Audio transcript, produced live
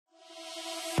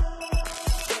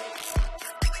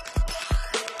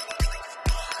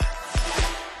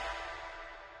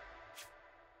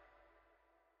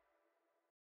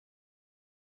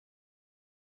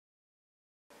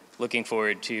looking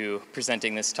forward to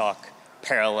presenting this talk,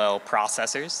 Parallel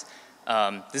Processors.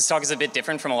 This talk is a bit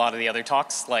different from a lot of the other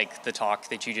talks, like the talk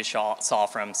that you just saw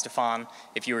from Stefan,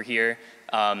 if you were here.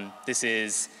 This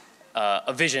is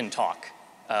a vision talk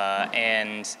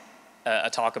and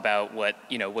a talk about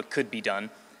what could be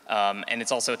done. And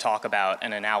it's also a talk about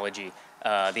an analogy.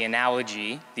 The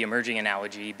emerging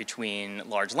analogy between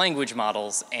large language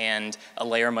models and a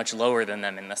layer much lower than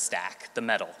them in the stack, the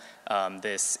metal,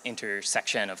 this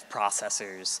intersection of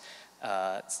processors,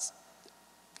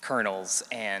 kernels,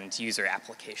 and user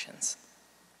applications.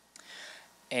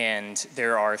 And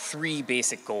there are three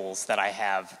basic goals that I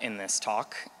have in this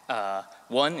talk.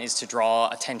 One is to draw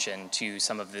attention to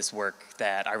some of this work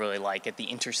that I really like at the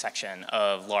intersection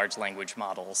of large language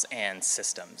models and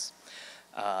systems.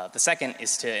 The second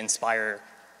is to inspire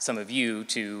some of you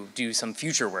to do some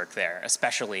future work there,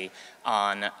 especially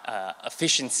on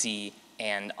efficiency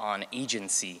and on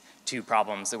agency, two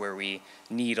problems where we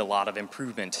need a lot of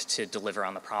improvement to deliver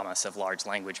on the promise of large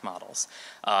language models.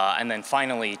 And then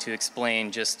finally, to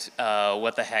explain just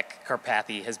what the heck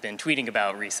Karpathy has been tweeting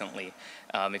about recently.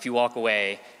 If you walk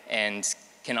away and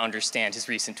can understand his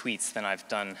recent tweets, then I've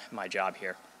done my job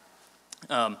here.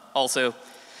 Also,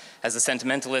 as a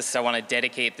sentimentalist, I want to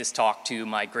dedicate this talk to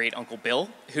my great uncle Bill,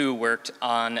 who worked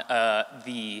on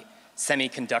the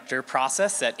semiconductor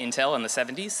process at Intel in the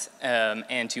 70s,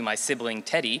 and to my sibling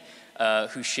Teddy,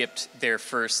 who shipped their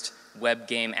first web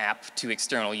game app to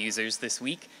external users this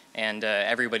week, and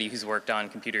everybody who's worked on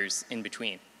computers in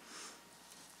between.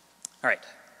 All right,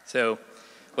 so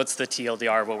what's the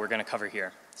TLDR, what we're going to cover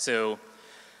here? So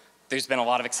there's been a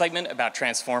lot of excitement about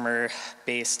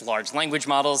transformer-based large language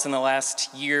models in the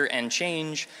last year and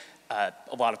change. A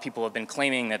lot of people have been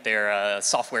claiming that they're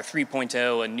software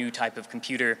 3.0, a new type of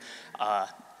computer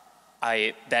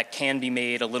that can be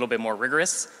made a little bit more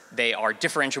rigorous. They are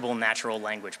differentiable natural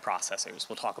language processors.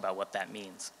 We'll talk about what that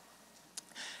means.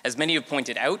 As many have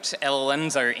pointed out,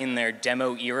 LLMs are in their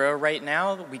demo era right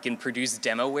now. We can produce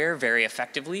demoware very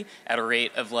effectively at a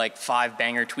rate of like 5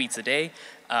 banger tweets a day.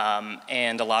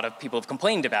 And a lot of people have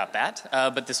complained about that,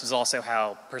 but this was also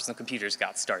how personal computers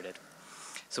got started.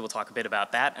 So we'll talk a bit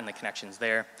about that and the connections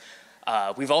there.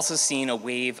 We've also seen a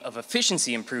wave of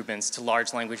efficiency improvements to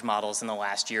large language models in the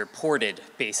last year, ported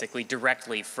basically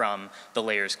directly from the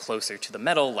layers closer to the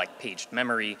metal, like paged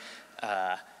memory.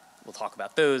 We'll talk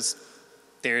about those.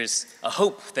 There's a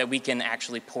hope that we can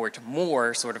actually port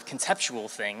more sort of conceptual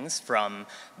things from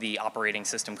the operating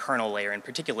system kernel layer in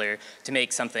particular to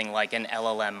make something like an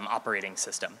LLM operating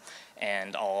system.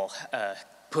 And I'll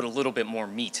put a little bit more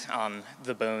meat on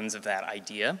the bones of that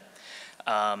idea.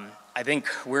 I think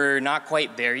we're not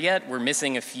quite there yet. We're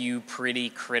missing a few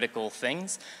pretty critical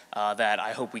things that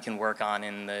I hope we can work on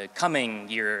in the coming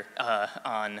year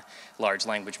on large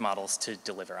language models to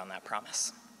deliver on that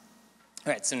promise.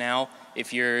 All right, so now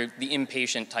if you're the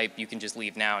impatient type, you can just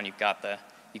leave now and you've got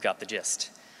the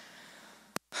gist.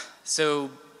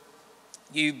 So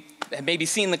you have maybe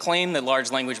seen the claim that large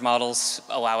language models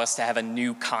allow us to have a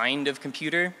new kind of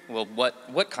computer. Well,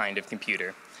 what kind of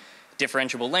computer?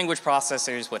 Differentiable language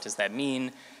processors, what does that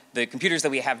mean? The computers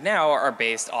that we have now are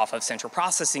based off of central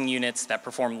processing units that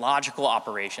perform logical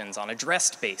operations on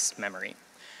address-based memory.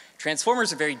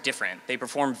 Transformers are very different. They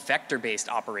perform vector-based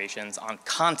operations on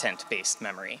content-based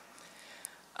memory.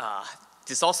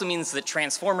 This also means that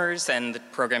transformers and the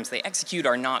programs they execute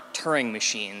are not Turing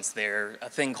machines. They're a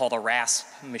thing called a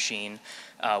RASP machine,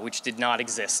 which did not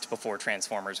exist before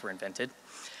transformers were invented.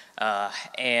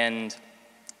 And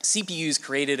CPUs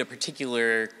created a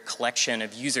particular collection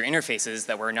of user interfaces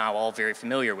that we're now all very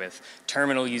familiar with,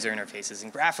 terminal user interfaces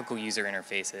and graphical user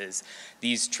interfaces.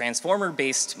 These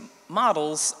transformer-based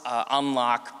models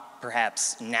unlock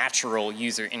perhaps natural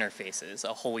user interfaces,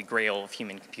 a holy grail of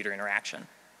human-computer interaction.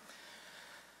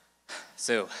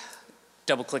 So,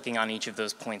 double-clicking on each of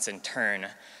those points in turn,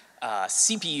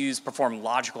 CPUs perform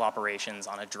logical operations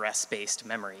on address-based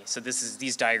memory. So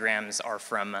these diagrams are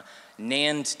from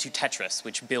NAND to Tetris,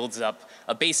 which builds up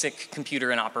a basic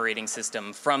computer and operating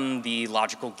system from the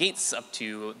logical gates up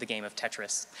to the game of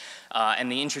Tetris.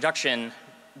 And the introduction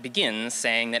begins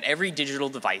saying that every digital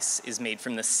device is made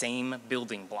from the same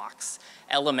building blocks,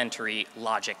 elementary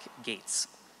logic gates.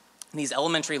 These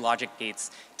elementary logic gates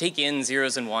take in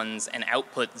zeros and ones and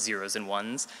output zeros and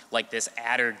ones, like this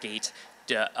adder gate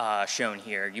shown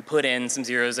here. You put in some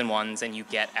zeros and ones and you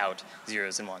get out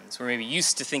zeros and ones. We're maybe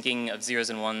used to thinking of zeros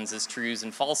and ones as trues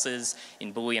and falses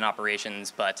in Boolean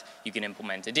operations, but you can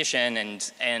implement addition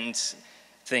and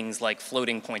things like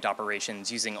floating point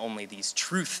operations using only these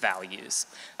truth values.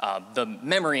 The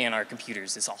memory in our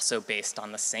computers is also based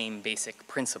on the same basic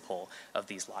principle of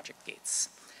these logic gates.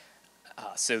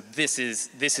 So this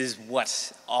is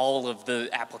what all of the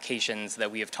applications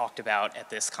that we have talked about at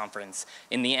this conference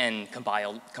in the end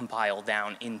compile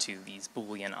down into these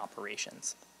Boolean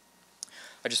operations.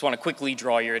 I just want to quickly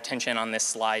draw your attention on this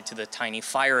slide to the tiny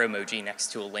fire emoji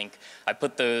next to a link. I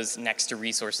put those next to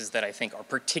resources that I think are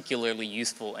particularly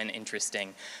useful and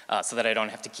interesting so that I don't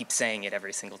have to keep saying it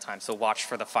every single time. So watch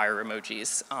for the fire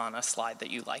emojis on a slide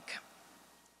that you like.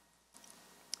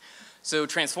 So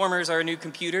transformers are a new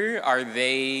computer. Are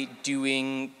they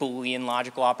doing Boolean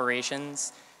logical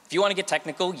operations? If you want to get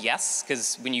technical, yes,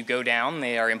 because when you go down,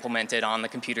 they are implemented on the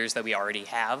computers that we already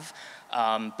have.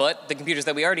 But the computers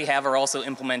that we already have are also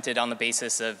implemented on the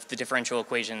basis of the differential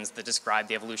equations that describe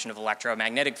the evolution of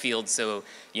electromagnetic fields, so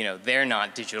they're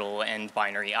not digital and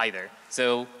binary either.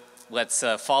 So let's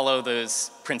follow those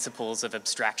principles of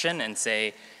abstraction and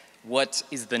say, what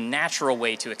is the natural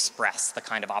way to express the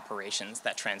kind of operations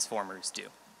that transformers do?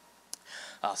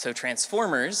 So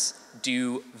transformers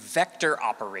do vector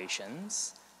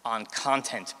operations on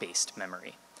content-based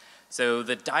memory. So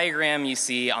the diagram you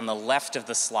see on the left of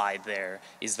the slide there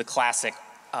is the classic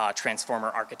transformer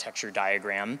architecture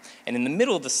diagram. And in the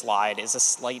middle of the slide is a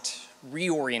slight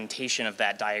reorientation of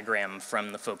that diagram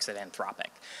from the folks at Anthropic.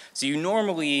 So you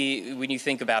normally, when you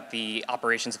think about the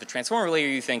operations of a transformer layer,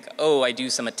 you think, oh, I do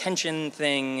some attention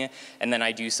thing, and then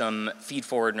I do some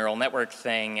feed-forward neural network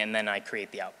thing, and then I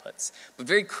create the outputs. But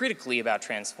very critically about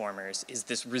transformers is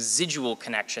this residual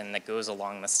connection that goes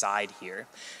along the side here.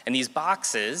 And these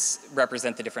boxes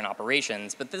represent the different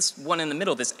operations, but this one in the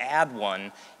middle, this add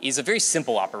one, is a very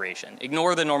simple operation.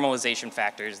 Ignore the normalization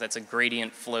factors. That's a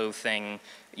gradient flow thing.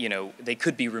 They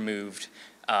could be removed.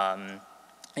 And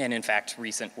in fact,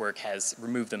 recent work has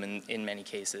removed them in many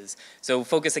cases. So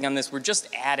focusing on this, we're just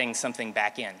adding something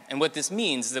back in. And what this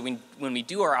means is that when we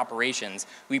do our operations,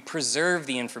 we preserve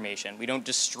the information. We don't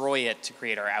destroy it to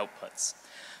create our outputs.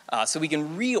 So we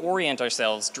can reorient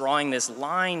ourselves drawing this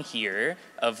line here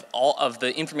of all of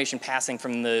the information passing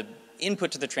from the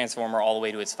input to the transformer all the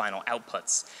way to its final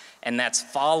outputs. And that's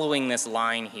following this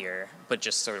line here, but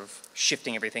just sort of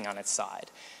shifting everything on its side.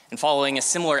 And following a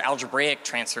similar algebraic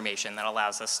transformation that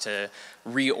allows us to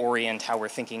reorient how we're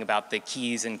thinking about the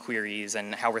keys and queries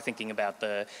and how we're thinking about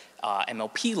the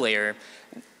MLP layer,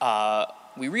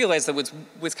 we realize that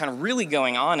what's kind of really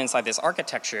going on inside this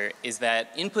architecture is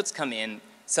that inputs come in,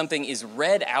 something is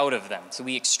read out of them. So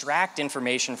we extract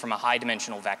information from a high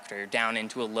dimensional vector down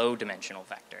into a low dimensional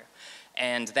vector.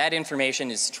 And that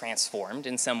information is transformed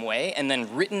in some way and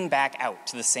then written back out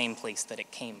to the same place that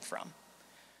it came from.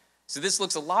 So this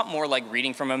looks a lot more like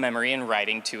reading from a memory and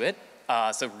writing to it.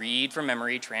 So read from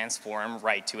memory, transform,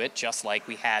 write to it, just like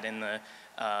we had in the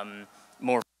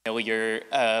more familiar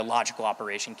logical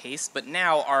operation case. But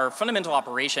now our fundamental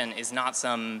operation is not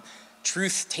some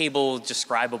truth table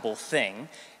describable thing.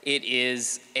 It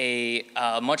is a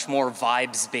much more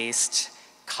vibes-based,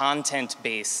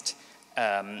 content-based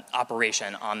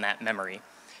operation on that memory.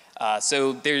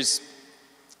 So there's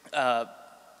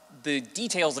the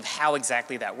details of how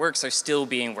exactly that works are still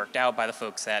being worked out by the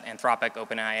folks at Anthropic,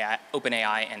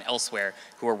 OpenAI, and elsewhere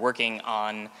who are working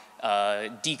on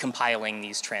decompiling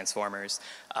these transformers.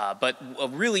 But a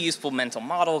really useful mental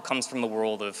model comes from the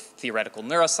world of theoretical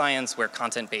neuroscience, where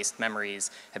content-based memories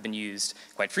have been used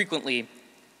quite frequently.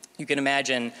 You can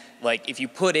imagine, like, if you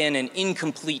put in an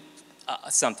incomplete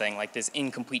something like this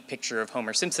incomplete picture of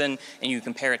Homer Simpson and you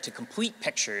compare it to complete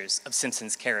pictures of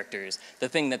Simpson's characters, the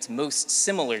thing that's most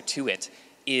similar to it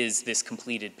is this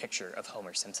completed picture of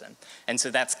Homer Simpson. And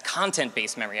so that's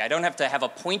content-based memory. I don't have to have a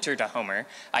pointer to Homer.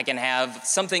 I can have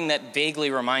something that vaguely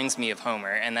reminds me of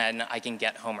Homer, and then I can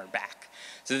get Homer back.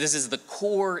 So this is the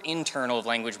core internal of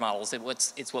language models.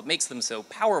 It's what makes them so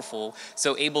powerful,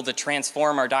 so able to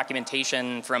transform our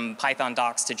documentation from Python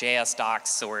docs to JS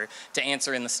docs, or to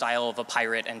answer in the style of a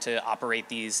pirate and to operate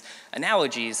these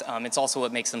analogies. It's also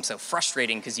what makes them so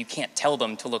frustrating, because you can't tell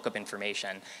them to look up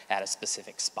information at a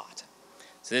specific spot.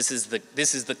 So this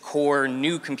is the core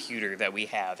new computer that we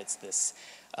have. It's this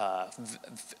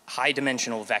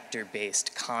high-dimensional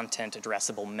vector-based content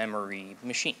addressable memory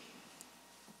machine.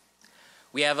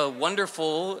 We have a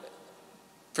wonderful,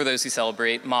 for those who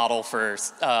celebrate, model for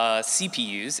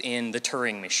CPUs in the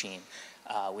Turing machine,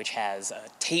 which has a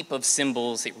tape of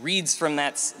symbols. It reads from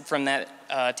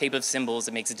that tape of symbols.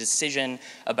 It makes a decision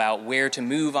about where to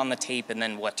move on the tape and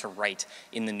then what to write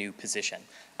in the new position.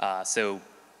 So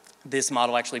this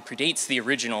model actually predates the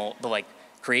original,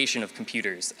 creation of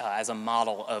computers as a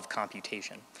model of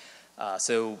computation.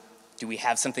 So do we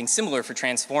have something similar for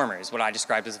transformers? What I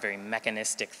described as a very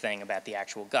mechanistic thing about the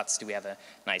actual guts. Do we have a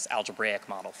nice algebraic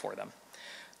model for them?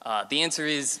 The answer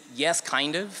is yes,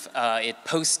 kind of. It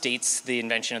postdates the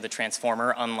invention of the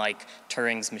transformer, unlike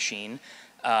Turing's machine.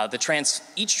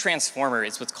 Each transformer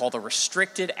is what's called a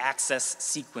restricted access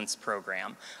sequence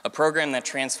program, a program that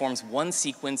transforms one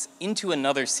sequence into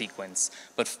another sequence,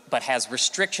 but has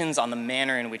restrictions on the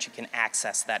manner in which it can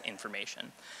access that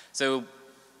information. So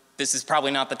this is probably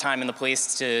not the time and the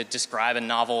place to describe a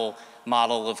novel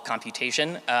model of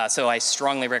computation, so I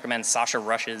strongly recommend Sasha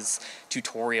Rush's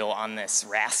tutorial on this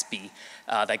Raspy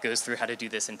that goes through how to do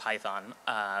this in Python,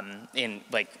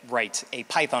 write a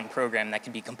Python program that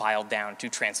can be compiled down to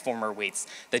transformer weights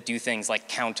that do things like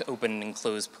count open and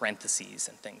close parentheses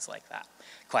and things like that.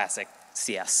 Classic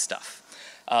CS stuff.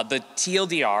 The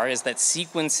TLDR is that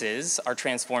sequences are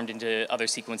transformed into other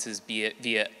sequences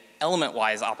via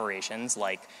element-wise operations,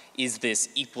 like is this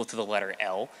equal to the letter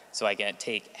L? So I can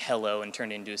take hello and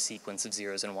turn it into a sequence of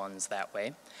zeros and ones that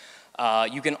way.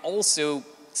 You can also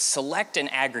select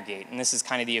and aggregate, and this is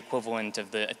kind of the equivalent of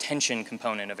the attention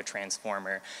component of a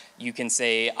transformer. You can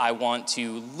say, I want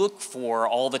to look for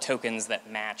all the tokens that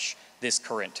match this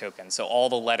current token, so all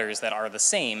the letters that are the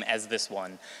same as this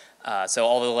one. So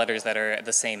all the letters that are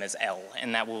the same as L,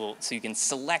 and so you can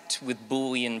select with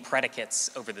Boolean predicates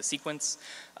over the sequence,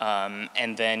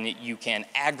 and then you can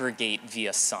aggregate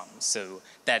via sum. So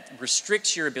that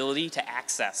restricts your ability to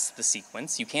access the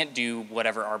sequence. You can't do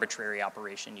whatever arbitrary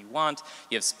operation you want.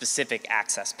 You have specific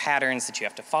access patterns that you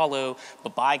have to follow,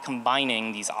 but by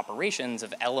combining these operations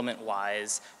of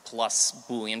element-wise plus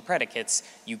Boolean predicates,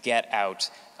 you get out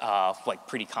like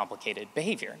pretty complicated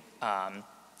behavior.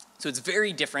 So it's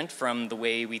very different from the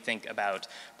way we think about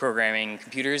programming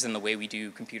computers and the way we do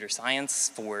computer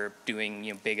science for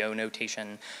doing big O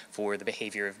notation for the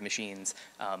behavior of machines.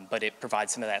 But it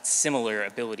provides some of that similar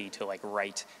ability to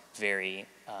write very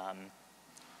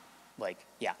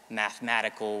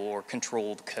mathematical or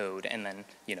controlled code and then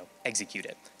execute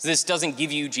it. So this doesn't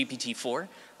give you GPT-4,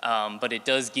 but it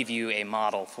does give you a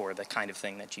model for the kind of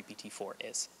thing that GPT-4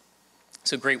 is.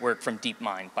 So great work from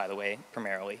DeepMind, by the way,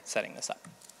 primarily setting this up.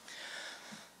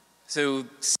 So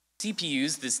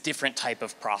CPUs, this different type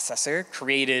of processor,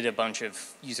 created a bunch of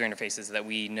user interfaces that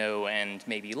we know and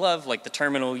maybe love, like the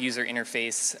terminal user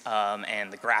interface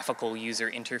and the graphical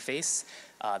user interface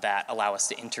that allow us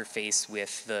to interface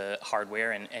with the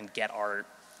hardware and get our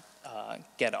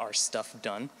stuff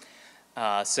done.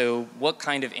 So what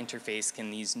kind of interface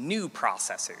can these new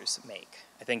processors make?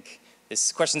 I think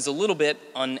this question's a little bit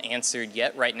unanswered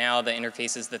yet. Right now, the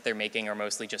interfaces that they're making are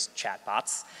mostly just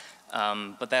chatbots.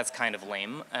 But that's kind of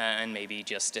lame and maybe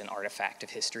just an artifact of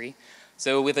history.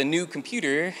 So with a new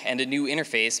computer and a new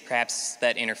interface, perhaps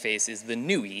that interface is the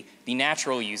NUI, the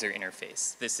natural user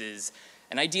interface. This is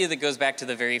an idea that goes back to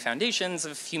the very foundations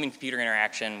of human-computer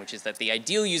interaction, which is that the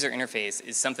ideal user interface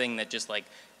is something that just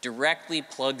directly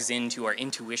plugs into our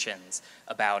intuitions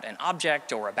about an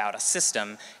object or about a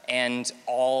system, and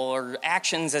all our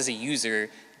actions as a user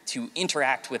to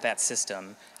interact with that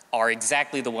system are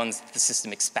exactly the ones that the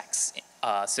system expects.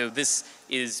 So this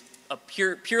is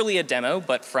purely a demo,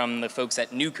 but from the folks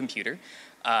at New Computer,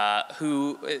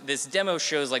 this demo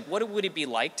shows what would it be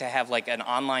like to have an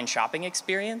online shopping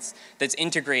experience that's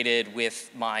integrated with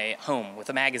my home, with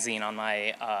a magazine on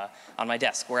my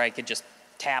desk, where I could just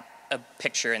tap a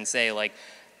picture and say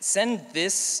send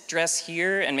this dress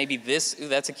here and maybe this, ooh,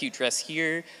 that's a cute dress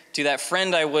here, to that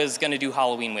friend I was gonna do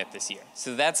Halloween with this year.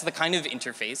 So that's the kind of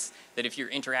interface that if you're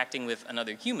interacting with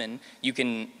another human,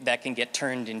 that can get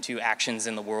turned into actions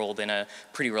in the world in a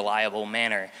pretty reliable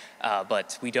manner.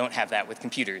 But we don't have that with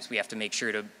computers. We have to make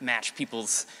sure to match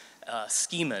people's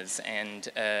schemas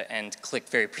and click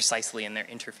very precisely in their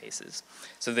interfaces.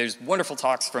 So there's wonderful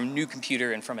talks from New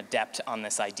Computer and from Adept on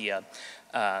this idea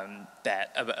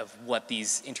of what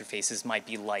these interfaces might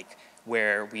be like,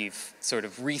 where we've sort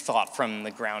of rethought from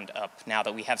the ground up now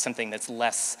that we have something that's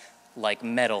less like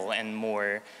metal and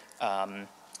more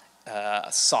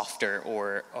softer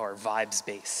or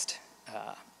vibes-based.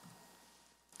 All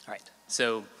right,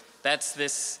 so that's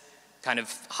this kind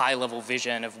of high-level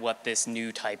vision of what this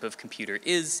new type of computer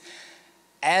is.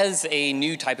 As a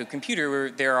new type of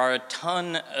computer, there are a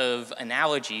ton of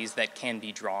analogies that can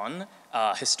be drawn,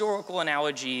 historical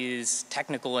analogies,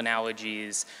 technical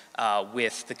analogies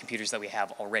with the computers that we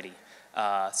have already.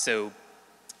 So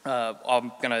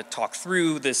I'm gonna talk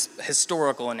through this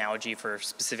historical analogy for a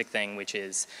specific thing, which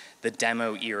is the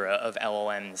demo era of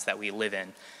LLMs that we live in.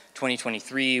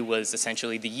 2023 was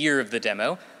essentially the year of the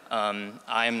demo.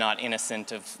 I am not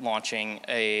innocent of launching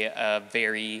a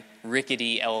very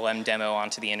rickety LLM demo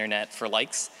onto the internet for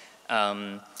likes.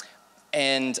 And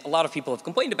a lot of people have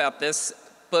complained about this.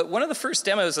 But one of the first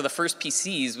demos of the first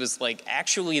PCs was like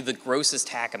actually the grossest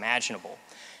hack imaginable.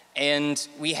 And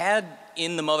we had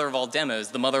in the mother of all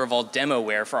demos, the mother of all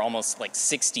demoware for almost like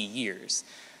 60 years.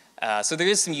 So there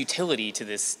is some utility to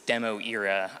this demo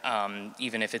era,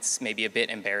 even if it's maybe a bit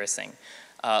embarrassing.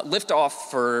 Liftoff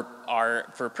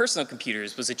for personal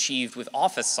computers was achieved with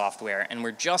Office software, and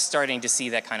we're just starting to see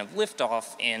that kind of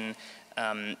liftoff in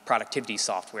productivity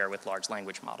software with large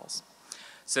language models.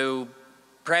 So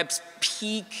perhaps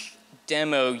peak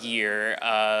demo year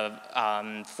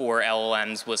for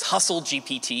LLMs was Hustle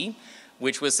GPT,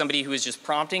 which was somebody who was just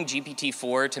prompting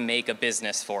GPT-4 to make a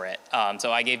business for it.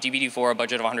 So I gave GPT-4 a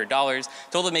budget of $100,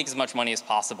 told it to make as much money as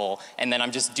possible, and then I'm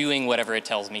just doing whatever it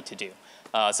tells me to do.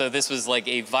 So this was like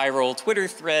a viral Twitter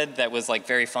thread that was like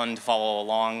very fun to follow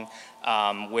along,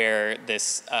 where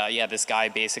this guy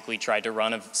basically tried to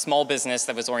run a small business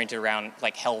that was oriented around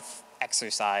like health,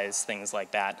 exercise, things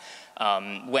like that.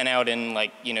 Went out and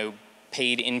like, you know,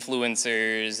 paid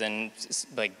influencers and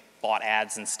like bought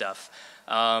ads and stuff.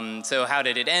 So how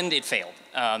did it end? It failed.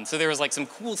 So there was like some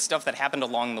cool stuff that happened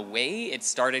along the way. It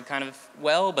started kind of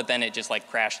well, but then it just like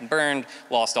crashed and burned,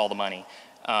 lost all the money.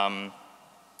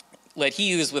 Let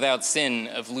he who is without sin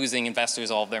of losing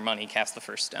investors all of their money cast the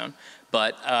first stone.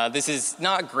 But this is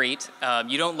not great.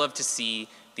 You don't love to see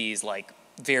these like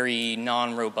very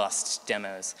non-robust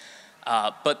demos.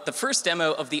 But the first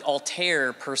demo of the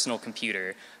Altair personal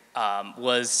computer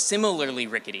was similarly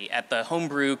rickety. At the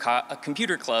Homebrew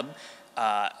Computer Club,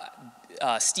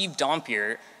 Steve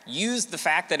Dompier used the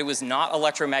fact that it was not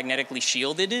electromagnetically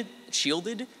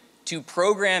shielded to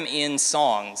program in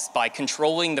songs by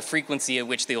controlling the frequency at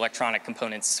which the electronic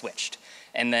components switched.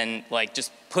 And then like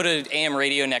just put an AM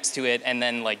radio next to it, and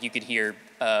then like you could hear,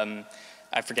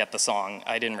 I forget the song,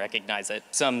 I didn't recognize it,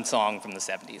 some song from the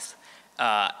 70s.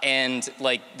 And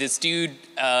like this dude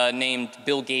named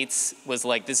Bill Gates was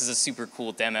like, this is a super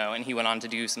cool demo, and he went on to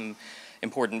do some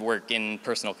important work in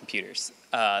personal computers.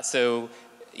 So,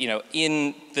 you know,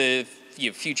 in the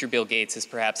future Bill Gates is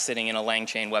perhaps sitting in a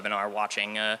LangChain webinar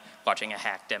watching a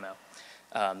hack demo.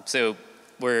 So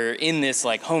we're in this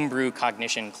like homebrew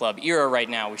cognition club era right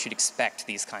now. We should expect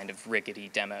these kind of rickety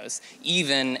demos,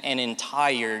 even an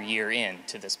entire year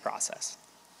into this process.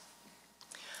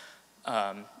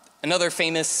 Another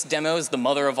famous demo is the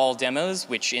mother of all demos,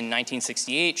 which in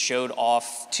 1968 showed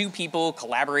off two people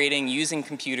collaborating using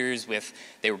computers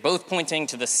they were both pointing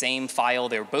to the same file,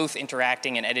 they were both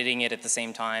interacting and editing it at the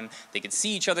same time. They could see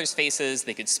each other's faces,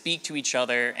 they could speak to each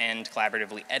other and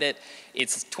collaboratively edit.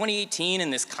 It's 2018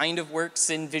 and this kind of works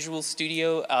in Visual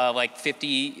Studio like 50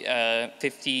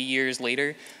 years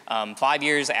later. 5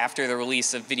 years after the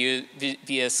release of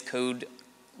VS Code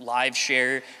Live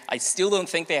Share, I still don't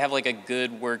think they have like a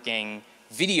good working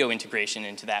video integration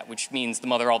into that, which means the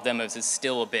mother of all demos is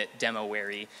still a bit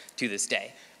demo-wary to this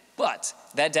day. But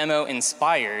that demo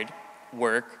inspired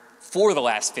work for the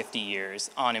last 50 years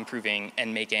on improving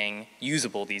and making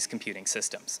usable these computing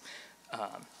systems.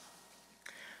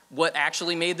 What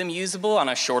actually made them usable on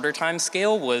a shorter time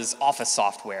scale was Office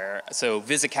software. So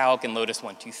VisiCalc and Lotus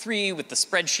 123 with the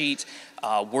spreadsheet,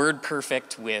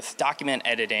 WordPerfect with document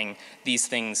editing. These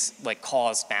things like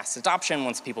caused mass adoption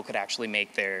once people could actually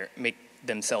make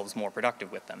themselves more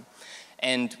productive with them.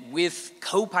 And with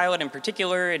Copilot in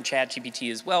particular and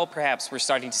ChatGPT as well, perhaps we're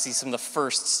starting to see some of the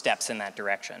first steps in that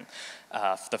direction.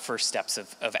 The first steps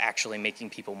of actually making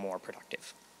people more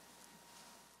productive.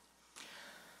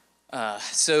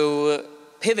 So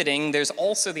pivoting, there's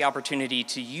also the opportunity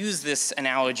to use this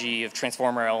analogy of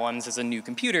transformer LLMs as a new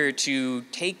computer to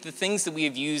take the things that we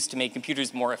have used to make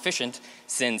computers more efficient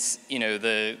since, you know,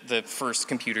 the first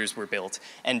computers were built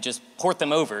and just port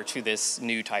them over to this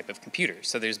new type of computer.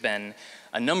 So there's been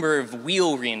a number of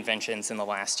wheel reinventions in the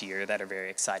last year that are very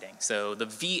exciting. So the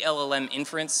VLLM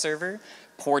inference server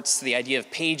ports the idea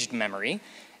of paged memory.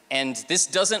 And this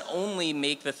doesn't only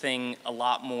make the thing a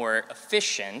lot more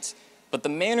efficient, but the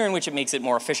manner in which it makes it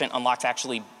more efficient unlocks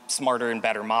actually smarter and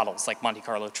better models, like Monte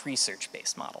Carlo tree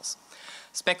search-based models.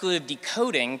 Speculative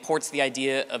decoding ports the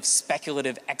idea of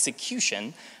speculative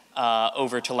execution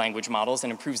over to language models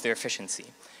and improves their efficiency.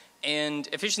 And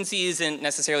efficiency isn't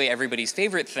necessarily everybody's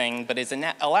favorite thing, but is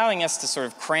allowing us to sort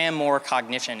of cram more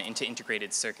cognition into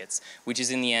integrated circuits, which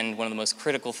is in the end one of the most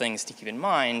critical things to keep in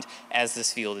mind as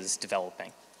this field is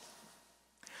developing.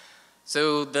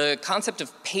 So the concept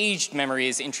of paged memory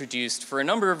is introduced for a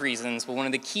number of reasons, but one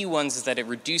of the key ones is that it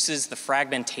reduces the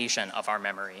fragmentation of our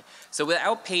memory. So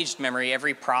without paged memory,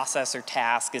 every process or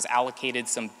task is allocated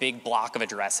some big block of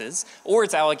addresses, or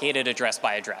it's allocated address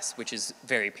by address, which is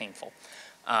very painful.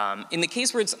 In the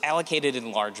case where it's allocated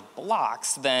in large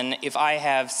blocks, then if I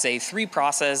have, say, 3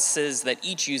 processes that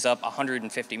each use up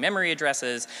 150 memory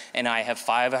addresses, and I have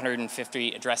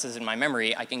 550 addresses in my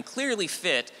memory, I can clearly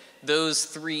fit those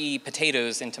 3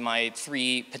 potatoes into my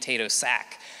 3 potato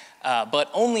sack. But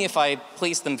only if I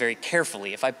place them very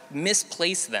carefully. If I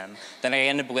misplace them, then I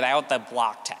end up without that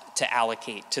block to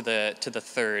allocate to the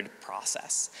 3rd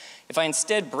process. If I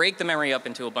instead break the memory up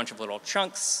into a bunch of little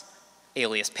chunks,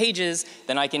 alias pages,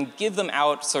 then I can give them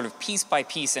out sort of piece by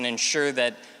piece and ensure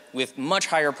that with much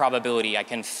higher probability I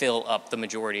can fill up the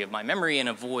majority of my memory and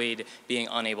avoid being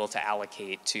unable to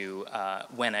allocate to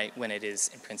when it is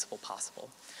in principle possible.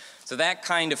 So that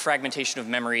kind of fragmentation of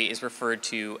memory is referred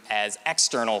to as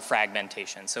external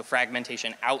fragmentation. So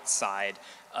fragmentation outside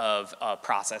of a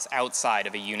process, outside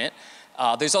of a unit.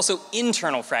 There's also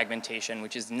internal fragmentation,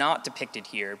 which is not depicted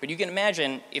here. But you can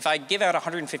imagine if I give out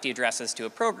 150 addresses to a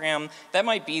program, that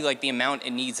might be like the amount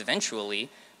it needs eventually.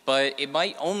 But it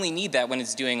might only need that when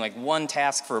it's doing like one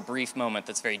task for a brief moment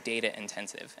that's very data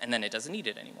intensive, and then it doesn't need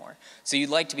it anymore. So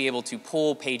you'd like to be able to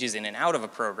pull pages in and out of a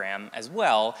program as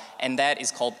well, and that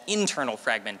is called internal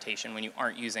fragmentation when you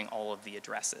aren't using all of the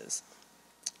addresses.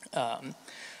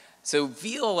 So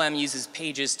VLM uses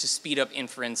pages to speed up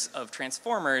inference of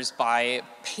transformers by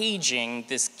paging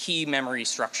this key memory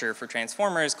structure for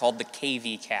transformers called the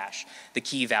KV cache, the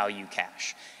key value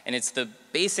cache. And it's the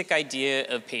basic idea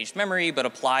of paged memory, but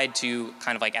applied to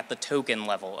kind of like at the token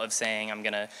level of saying I'm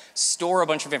gonna store a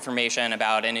bunch of information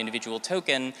about an individual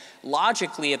token.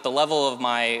 Logically, at the level of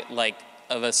my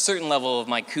of a certain level of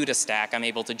my CUDA stack, I'm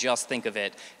able to just think of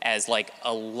it as like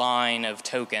a line of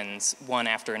tokens one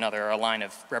after another, or a line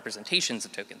of representations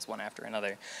of tokens one after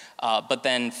another. But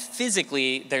then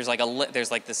physically, there's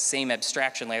like the same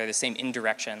abstraction layer, the same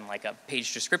indirection, like a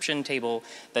page description table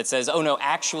that says, oh no,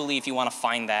 actually, if you want to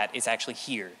find that, it's actually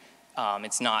here.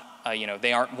 It's not, you know,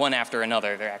 they aren't one after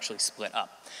another, they're actually split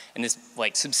up. And this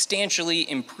like substantially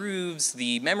improves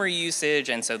the memory usage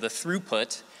and so the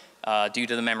throughput due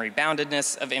to the memory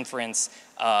boundedness of inference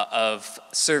of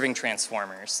serving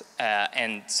transformers.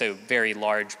 And so very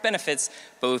large benefits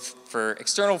both for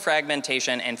external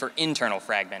fragmentation and for internal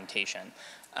fragmentation.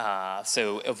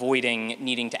 So avoiding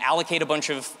needing to allocate a bunch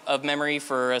of memory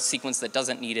for a sequence that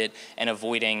doesn't need it, and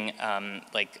avoiding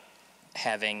like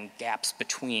having gaps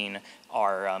between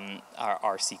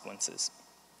our sequences.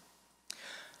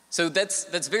 So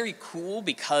that's very cool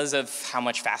because of how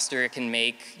much faster it can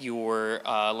make your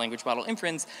language model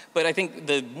inference, but I think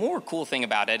the more cool thing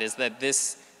about it is that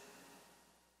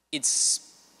it's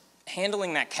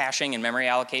handling that caching and memory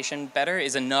allocation better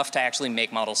is enough to actually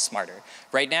make models smarter.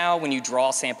 Right now, when you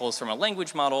draw samples from a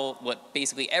language model, what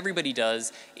basically everybody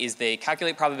does is they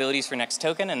calculate probabilities for next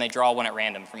token and they draw one at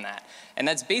random from that. And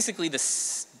that's basically the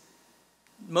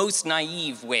most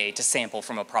naive way to sample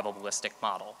from a probabilistic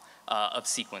model of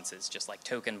sequences, just like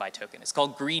token by token. It's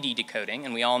called greedy decoding,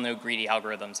 and we all know greedy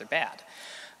algorithms are bad.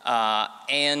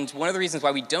 And one of the reasons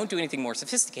why we don't do anything more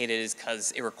sophisticated is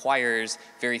because it requires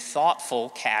very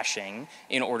thoughtful caching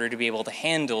in order to be able to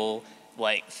handle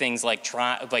like things like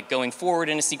going forward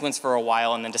in a sequence for a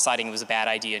while and then deciding it was a bad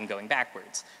idea and going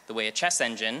backwards. The way a chess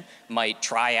engine might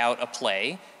try out a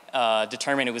play,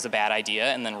 determine it was a bad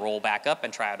idea, and then roll back up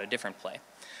and try out a different play.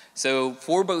 So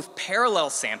for both parallel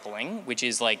sampling, which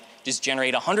is like just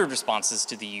generate 100 responses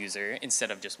to the user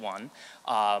instead of just one,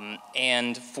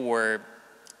 and for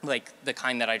like the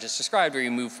kind that I just described where you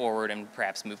move forward and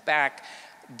perhaps move back,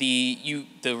 the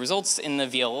results in the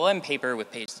VLLM paper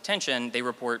with page detention, they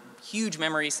report huge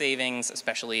memory savings,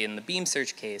 especially in the beam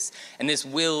search case, and this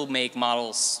will make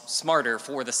models smarter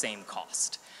for the same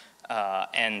cost.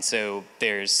 And so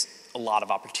there's a lot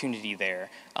of opportunity there.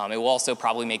 It will also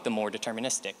probably make them more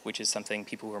deterministic, which is something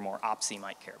people who are more OPSI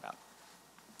might care about.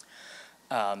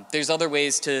 There's other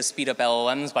ways to speed up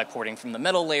LLMs by porting from the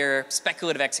metal layer.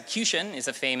 Speculative execution is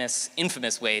a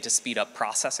infamous way to speed up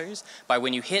processors. By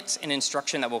when you hit an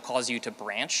instruction that will cause you to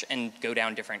branch and go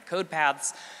down different code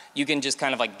paths, you can just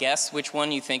kind of like guess which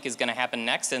one you think is going to happen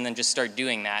next and then just start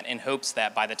doing that in hopes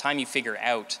that by the time you figure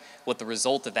out what the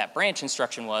result of that branch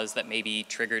instruction was that maybe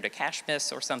triggered a cache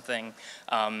miss or something,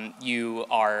 you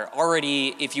are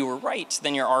already, if you were right,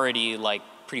 then you're already like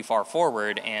pretty far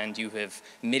forward and you have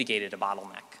mitigated a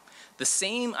bottleneck. The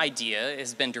same idea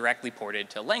has been directly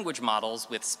ported to language models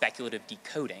with speculative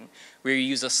decoding, where you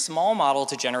use a small model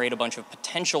to generate a bunch of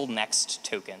potential next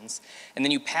tokens, and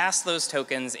then you pass those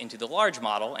tokens into the large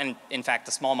model, and in fact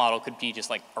the small model could be just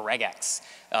like a regex,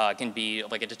 can be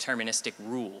like a deterministic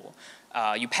rule.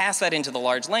 You pass that into the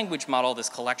large language model, this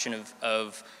collection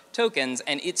of tokens,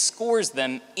 and it scores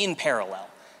them in parallel,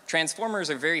 Transformers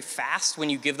are very fast when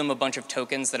you give them a bunch of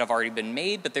tokens that have already been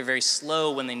made, but they're very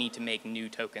slow when they need to make new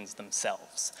tokens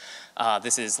themselves.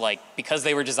 This is like, because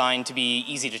they were designed to be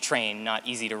easy to train, not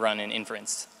easy to run in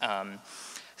inference.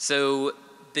 So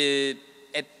in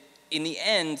the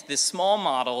end, this small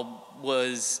model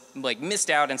was like missed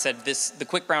out and said the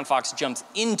quick brown fox jumps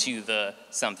into the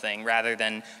something rather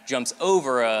than jumps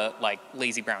over a like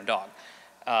lazy brown dog.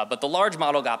 But the large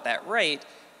model got that right.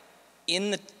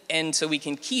 And so we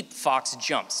can keep fox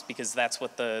jumps because that's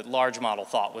what the large model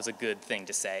thought was a good thing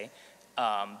to say.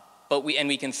 But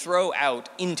we can throw out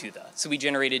into the. So we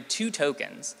generated 2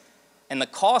 tokens. And the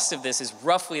cost of this is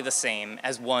roughly the same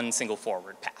as 1 single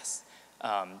forward pass,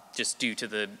 just due to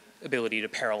the ability to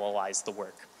parallelize the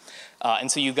work. And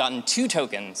so you've gotten 2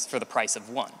 tokens for the price of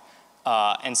 1.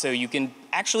 And so you can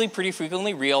actually pretty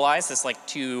frequently realize this like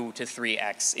 2 to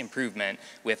 3x improvement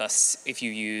with if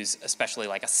you use especially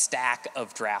like a stack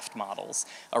of draft models,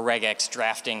 a regex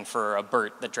drafting for a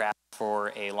BERT that drafts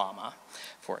for a llama,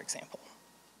 for example.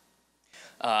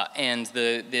 And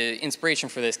the inspiration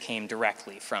for this came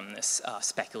directly from this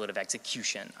speculative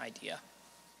execution idea.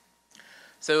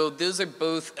 So those are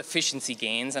both efficiency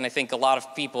gains, and I think a lot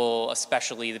of people,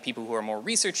 especially the people who are more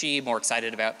researchy, more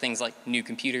excited about things like new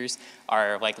computers,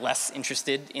 are like less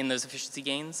interested in those efficiency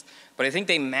gains. But I think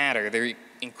they matter. They're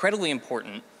incredibly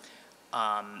important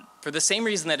for the same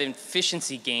reason that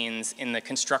efficiency gains in the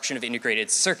construction of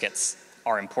integrated circuits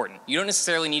are important. You don't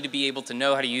necessarily need to be able to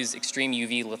know how to use extreme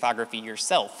UV lithography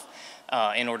yourself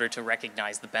in order to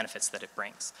recognize the benefits that it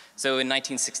brings. So in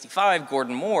 1965,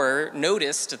 Gordon Moore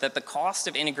noticed that the cost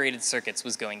of integrated circuits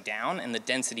was going down and the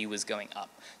density was going up.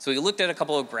 So he looked at a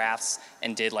couple of graphs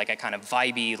and did like a kind of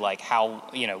vibey, like how,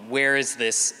 where is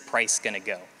this price gonna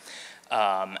go?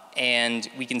 And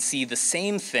we can see the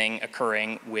same thing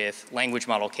occurring with language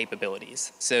model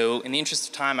capabilities. So in the interest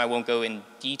of time, I won't go in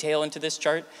detail into this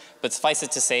chart, but suffice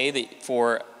it to say that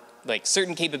for like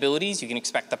certain capabilities, you can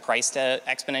expect the price to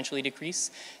exponentially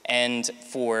decrease. And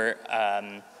for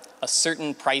a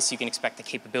certain price, you can expect the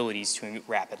capabilities to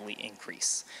rapidly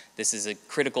increase. This is a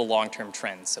critical long-term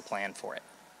trend, so plan for it.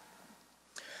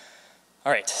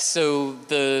 All right, so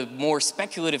the more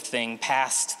speculative thing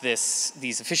past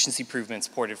these efficiency improvements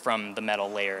ported from the metal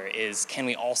layer is, can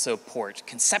we also port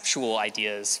conceptual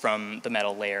ideas from the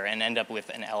metal layer and end up with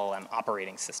an LLM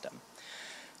operating system?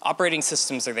 Operating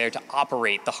systems are there to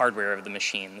operate the hardware of the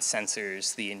machine, the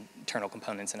sensors, the internal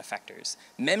components and effectors.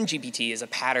 MemGPT is a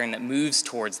pattern that moves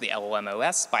towards the LLM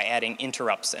OS by adding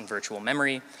interrupts and virtual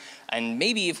memory. And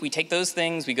maybe if we take those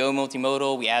things, we go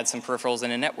multimodal, we add some peripherals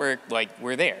in a network, like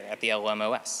we're there at the LLM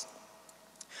OS.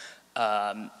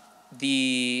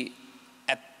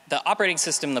 The operating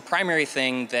system, the primary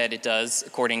thing that it does,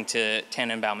 according to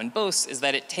Tannenbaum and Bose, is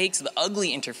that it takes the ugly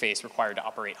interface required to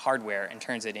operate hardware and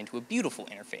turns it into a beautiful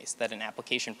interface that an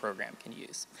application program can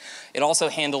use. It also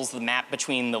handles the map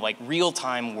between the like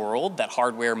real-time world that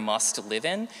hardware must live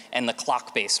in and the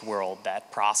clock-based world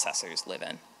that processors live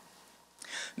in.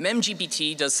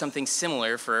 MemGPT does something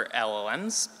similar for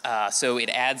LLMs. So it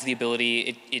adds the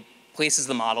ability, it places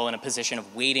the model in a position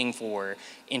of waiting for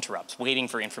interrupts, waiting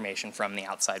for information from the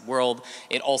outside world.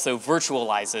 It also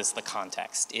virtualizes the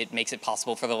context. It makes it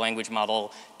possible for the language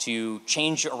model to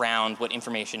change around what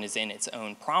information is in its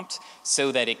own prompt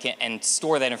so that it can, and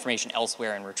store that information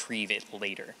elsewhere and retrieve it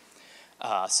later.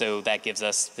 So that gives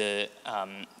us the,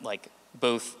 like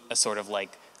both a sort of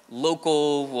like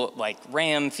local, like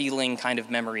RAM feeling kind of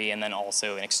memory, and then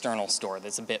also an external store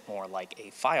that's a bit more like a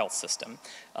file system.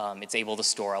 It's able to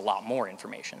store a lot more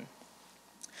information.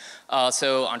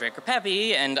 So Andrej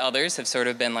Karpathy and others have sort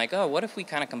of been like, oh, what if we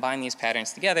kind of combine these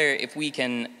patterns together? If we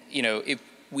can, if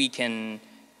we can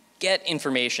get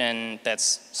information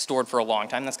that's stored for a long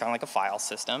time, that's kind of like a file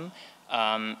system.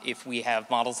 If we have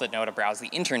models that know how to browse the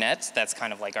internet, that's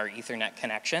kind of like our Ethernet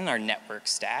connection, our network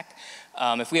stack.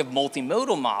 If we have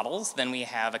multimodal models, then we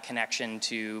have a connection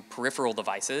to peripheral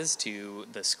devices, to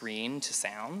the screen, to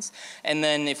sounds. And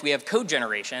then if we have code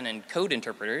generation and code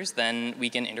interpreters, then we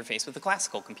can interface with the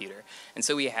classical computer. And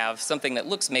so we have something that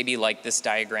looks maybe like this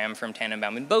diagram from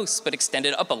Tannenbaum and Bose, but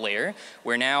extended up a layer,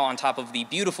 where now on top of the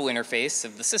beautiful interface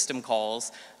of the system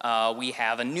calls, we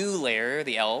have a new layer,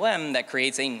 the LLM, that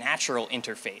creates a natural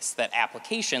interface that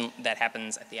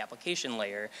happens at the application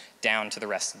layer down to the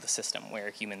rest of the system, where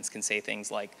humans can say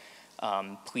things like,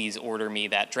 please order me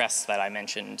that dress that I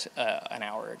mentioned an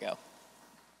hour ago.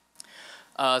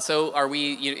 So are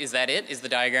we, is that it? Is the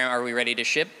diagram, are we ready to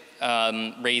ship?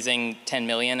 Raising 10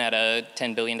 million at a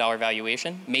 $10 billion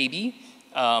valuation? Maybe,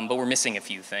 but we're missing a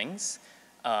few things.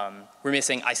 We're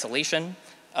missing isolation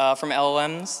from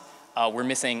LLMs. we're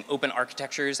missing open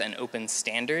architectures and open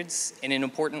standards in an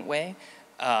important way,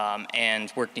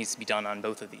 and work needs to be done on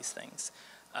both of these things.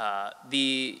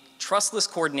 The trustless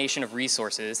coordination of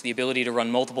resources, the ability to run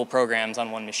multiple programs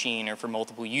on one machine or for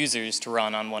multiple users to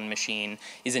run on one machine,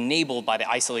 is enabled by the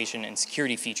isolation and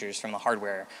security features from the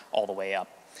hardware all the way up.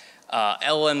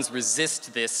 LLMs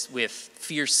resist this with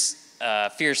fiercely.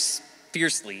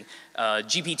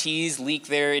 GPTs leak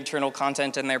their internal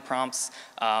content and their prompts.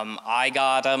 I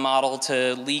got a model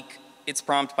to leak its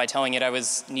prompt by telling it I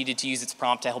needed to use its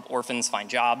prompt to help orphans find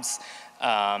jobs.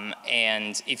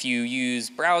 And if you use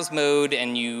browse mode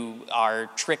and you are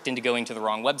tricked into going to the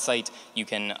wrong website, you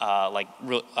can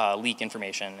leak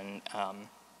information,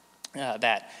 and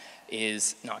that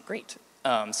is not great.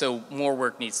 So more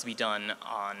work needs to be done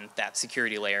on that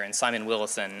security layer, and Simon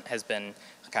Willison has been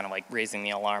kind of like raising the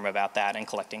alarm about that and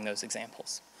collecting those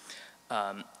examples.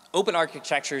 Open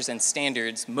architectures and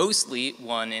standards, mostly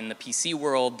one in the PC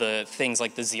world, the things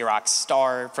like the Xerox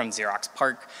Star from Xerox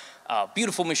PARC,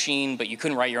 beautiful machine, but you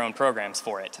couldn't write your own programs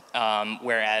for it.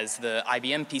 Whereas the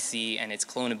IBM PC and its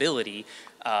clonability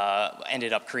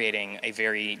ended up creating a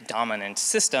very dominant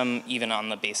system, even on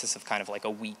the basis of kind of like a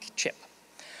weak chip.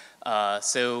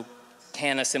 So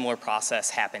can a similar process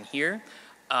happen here?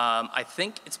 I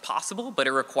think it's possible, but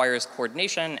it requires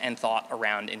coordination and thought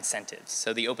around incentives.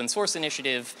 So the open source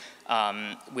initiative,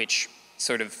 which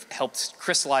sort of helped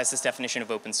crystallize this definition of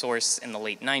open source in the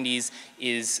late 90s,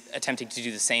 is attempting to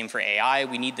do the same for AI.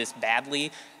 We need this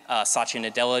badly. Satya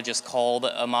Nadella just called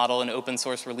a model an open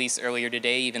source release earlier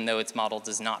today, even though its model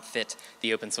does not fit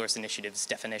the open source initiative's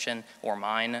definition or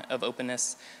mine of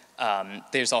openness.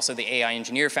 There's also the AI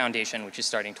Engineer Foundation, which is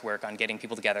starting to work on getting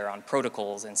people together on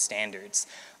protocols and standards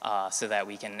so that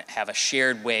we can have a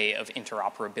shared way of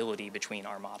interoperability between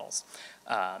our models.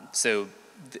 So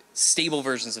stable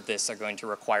versions of this are going to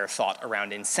require thought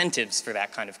around incentives for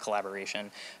that kind of collaboration,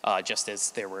 just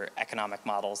as there were economic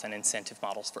models and incentive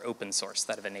models for open source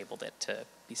that have enabled it to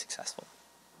be successful.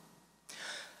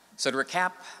 So to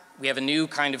recap, we have a new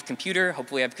kind of computer,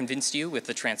 hopefully I've convinced you, with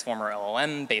the Transformer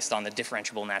LLM based on the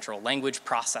differentiable natural language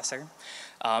processor.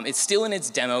 It's still in its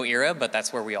demo era, but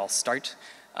that's where we all start.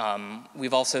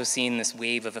 We've also seen this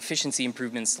wave of efficiency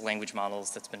improvements to language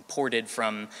models that's been ported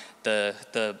from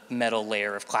the metal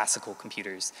layer of classical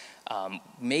computers.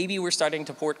 Maybe we're starting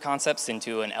to port concepts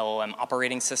into an LLM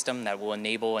operating system that will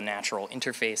enable a natural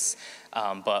interface,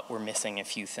 but we're missing a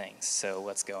few things, so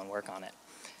let's go and work on it.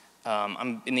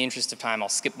 In the interest of time, I'll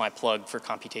skip my plug for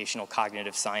computational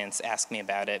cognitive science. Ask me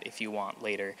about it if you want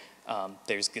later.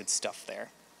 There's good stuff there.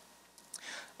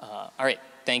 All right,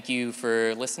 thank you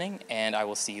for listening, and I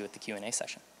will see you at the Q&A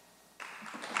session.